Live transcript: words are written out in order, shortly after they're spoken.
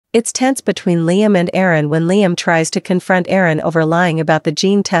It's tense between Liam and Aaron when Liam tries to confront Aaron over lying about the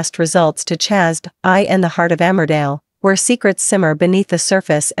gene test results to Chazd, in the heart of Emmerdale, where secrets simmer beneath the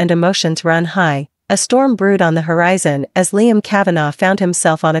surface and emotions run high. A storm brewed on the horizon as Liam Kavanagh found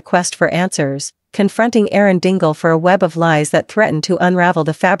himself on a quest for answers, confronting Aaron Dingle for a web of lies that threatened to unravel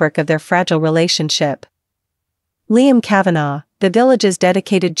the fabric of their fragile relationship. Liam Kavanagh, the village's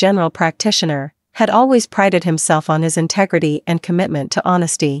dedicated general practitioner, had always prided himself on his integrity and commitment to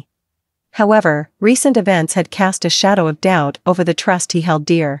honesty. However, recent events had cast a shadow of doubt over the trust he held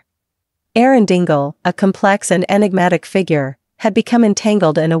dear. Aaron Dingle, a complex and enigmatic figure, had become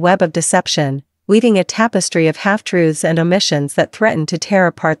entangled in a web of deception, weaving a tapestry of half-truths and omissions that threatened to tear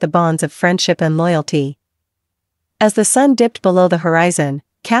apart the bonds of friendship and loyalty. As the sun dipped below the horizon,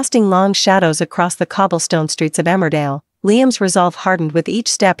 casting long shadows across the cobblestone streets of Emmerdale, Liam's resolve hardened with each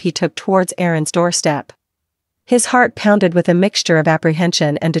step he took towards Aaron's doorstep. His heart pounded with a mixture of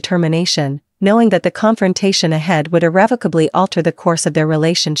apprehension and determination, knowing that the confrontation ahead would irrevocably alter the course of their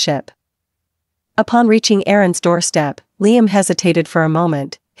relationship. Upon reaching Aaron's doorstep, Liam hesitated for a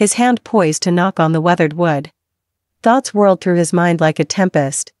moment, his hand poised to knock on the weathered wood. Thoughts whirled through his mind like a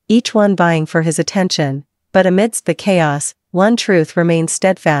tempest, each one vying for his attention, but amidst the chaos, one truth remained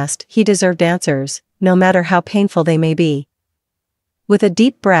steadfast: he deserved answers, no matter how painful they may be. With a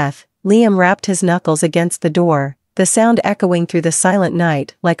deep breath, Liam rapped his knuckles against the door, the sound echoing through the silent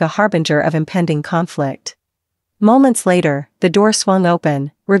night like a harbinger of impending conflict. Moments later, the door swung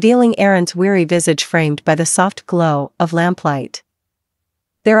open, revealing Aaron's weary visage framed by the soft glow of lamplight.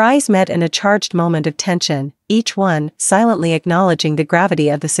 Their eyes met in a charged moment of tension, each one silently acknowledging the gravity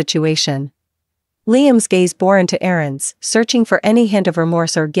of the situation. Liam's gaze bore into Aaron's, searching for any hint of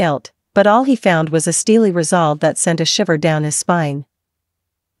remorse or guilt, but all he found was a steely resolve that sent a shiver down his spine.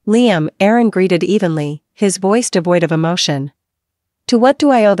 "Liam," Aaron greeted evenly, his voice devoid of emotion. "To what do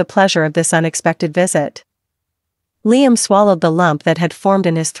I owe the pleasure of this unexpected visit?" Liam swallowed the lump that had formed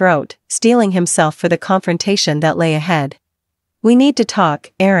in his throat, steeling himself for the confrontation that lay ahead. "We need to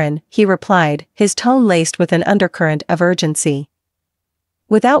talk, Aaron," he replied, his tone laced with an undercurrent of urgency.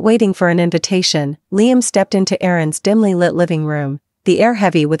 Without waiting for an invitation, Liam stepped into Aaron's dimly lit living room, the air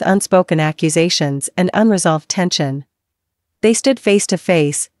heavy with unspoken accusations and unresolved tension. They stood face to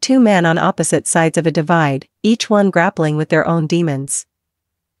face, two men on opposite sides of a divide, each one grappling with their own demons.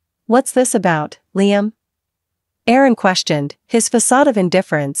 "What's this about, Liam?" Aaron questioned, his facade of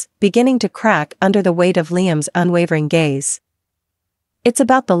indifference beginning to crack under the weight of Liam's unwavering gaze. "It's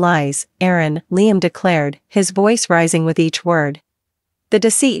about the lies, Aaron," Liam declared, his voice rising with each word. "The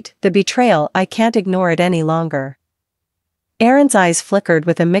deceit, the betrayal, I can't ignore it any longer." Aaron's eyes flickered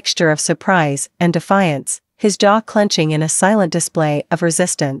with a mixture of surprise and defiance, his jaw clenching in a silent display of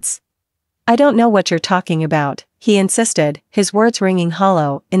resistance. "I don't know what you're talking about," he insisted, his words ringing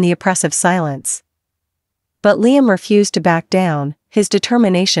hollow in the oppressive silence. But Liam refused to back down, his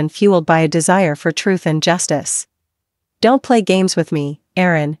determination fueled by a desire for truth and justice. "Don't play games with me,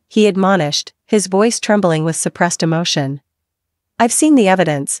 Aaron," he admonished, his voice trembling with suppressed emotion. "I've seen the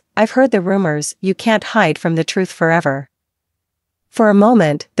evidence, I've heard the rumors, you can't hide from the truth forever." For a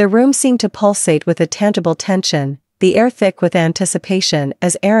moment, the room seemed to pulsate with a tangible tension, the air thick with anticipation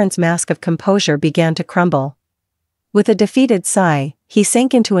as Aaron's mask of composure began to crumble. With a defeated sigh, he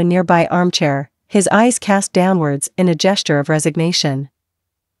sank into a nearby armchair, his eyes cast downwards in a gesture of resignation.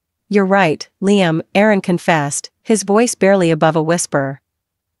 "You're right, Liam," Aaron confessed, his voice barely above a whisper.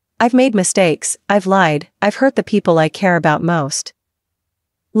 "I've made mistakes, I've lied, I've hurt the people I care about most."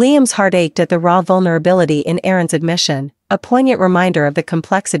 Liam's heart ached at the raw vulnerability in Aaron's admission, a poignant reminder of the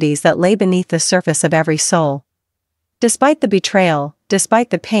complexities that lay beneath the surface of every soul. Despite the betrayal, despite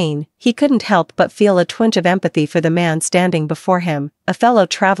the pain, he couldn't help but feel a twinge of empathy for the man standing before him, a fellow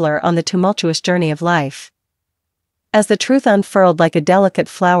traveler on the tumultuous journey of life. As the truth unfurled like a delicate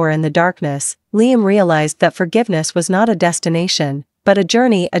flower in the darkness, Liam realized that forgiveness was not a destination, but a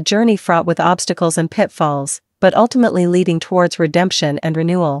journey fraught with obstacles and pitfalls, but ultimately leading towards redemption and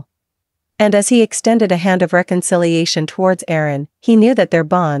renewal. And as he extended a hand of reconciliation towards Aaron, he knew that their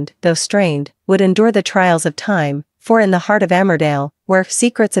bond, though strained, would endure the trials of time, for in the heart of Emmerdale, where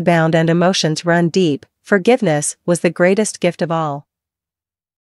secrets abound and emotions run deep, forgiveness was the greatest gift of all.